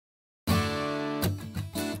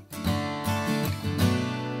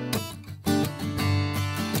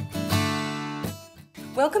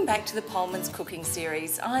Welcome back to the Pohlmans cooking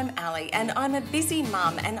series. I'm Ali and I'm a busy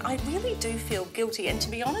mum, and I really do feel guilty and, to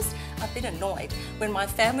be honest, a bit annoyed when my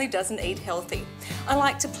family doesn't eat healthy. I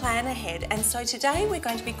like to plan ahead, and so today we're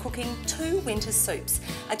going to be cooking 2 winter soups,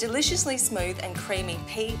 a deliciously smooth and creamy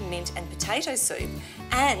pea, mint and potato soup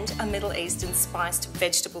and a Middle Eastern spiced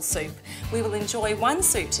vegetable soup. We will enjoy one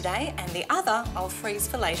soup today and the other I'll freeze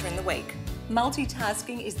for later in the week.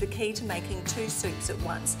 Multitasking is the key to making 2 soups at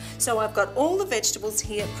once. So I've got all the vegetables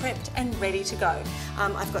here prepped and ready to go.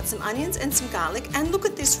 I've got some onions and some garlic, and look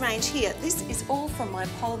at this range here. This is all from my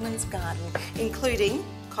Pohlmans garden, including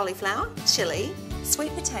cauliflower, chilli,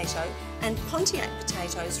 sweet potato and Pontiac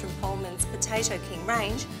potatoes from Pohlmans Potato King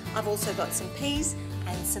range. I've also got some peas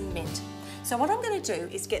and some mint. So what I'm going to do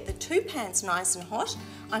is get the 2 pans nice and hot.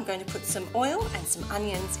 I'm going to put some oil and some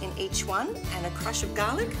onions in each one and a crush of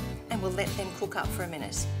garlic, and we'll let them cook up for a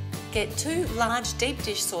minute. Get 2 large deep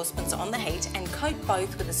dish saucepans on the heat and coat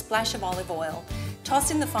both with a splash of olive oil. Toss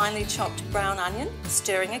in the finely chopped brown onion,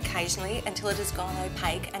 stirring occasionally until it has gone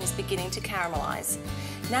opaque and is beginning to caramelise.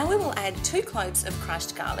 Now we will add 2 cloves of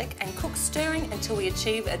crushed garlic and cook stirring until we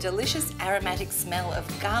achieve a delicious aromatic smell of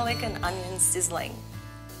garlic and onion sizzling.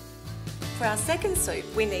 For our second soup,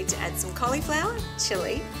 we need to add some cauliflower,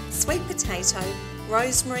 chilli, sweet potato,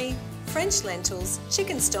 rosemary, French lentils,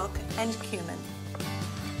 chicken stock and cumin.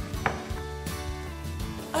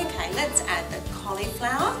 Okay, let's add the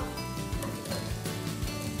cauliflower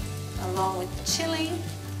along with the chilli,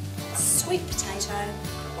 sweet potato,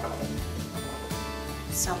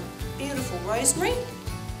 some beautiful rosemary,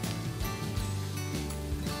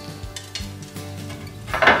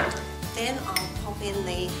 then I'll pop in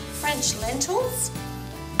the French lentils,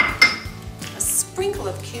 a sprinkle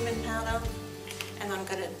of cumin powder, and I'm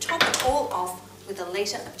going to top it all off with a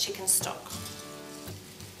litre of chicken stock.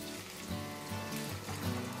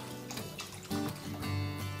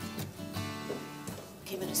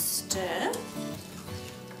 Give it a stir. There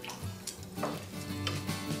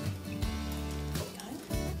we go.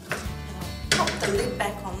 And I'll pop the lid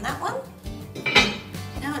back on that one.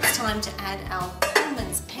 Now it's time to add our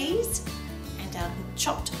Pohlmans peas and our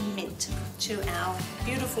chopped mint to our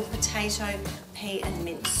beautiful potato, pea and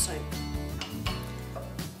mint soup.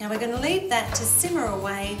 Now we're going to leave that to simmer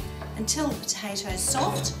away until the potato is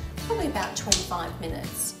soft, probably about 25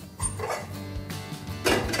 minutes.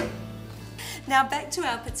 Now back to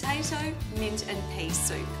our potato, mint and pea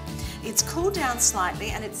soup. It's cooled down slightly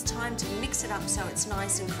and it's time to mix it up so it's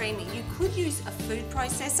nice and creamy. You could use a food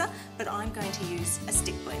processor, but I'm going to use a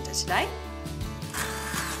stick blender today.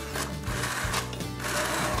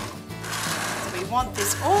 So we want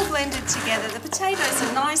this all blended together. The potatoes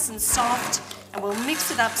are nice and soft, and we'll mix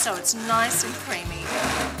it up so it's nice and creamy.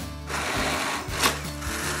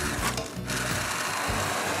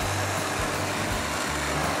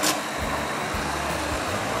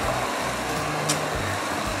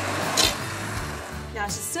 Now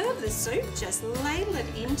to serve the soup, just ladle it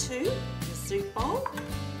into the soup bowl.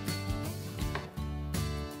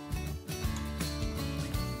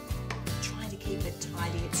 Try to keep it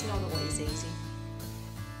tidy, it's not always easy.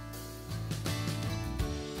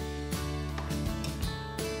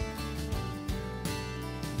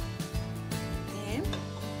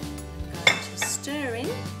 Stir in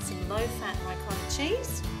some low-fat ricotta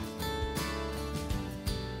cheese.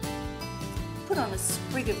 Put on a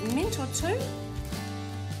sprig of mint or 2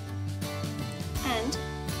 and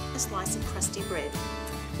a slice of crusty bread.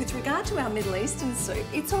 With regard to our Middle Eastern soup,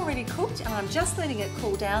 it's already cooked and I'm just letting it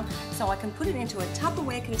cool down so I can put it into a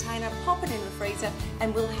Tupperware container, pop it in the freezer,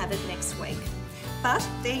 and we'll have it next week. But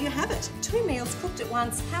there you have it, 2 meals cooked at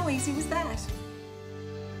once. How easy was that?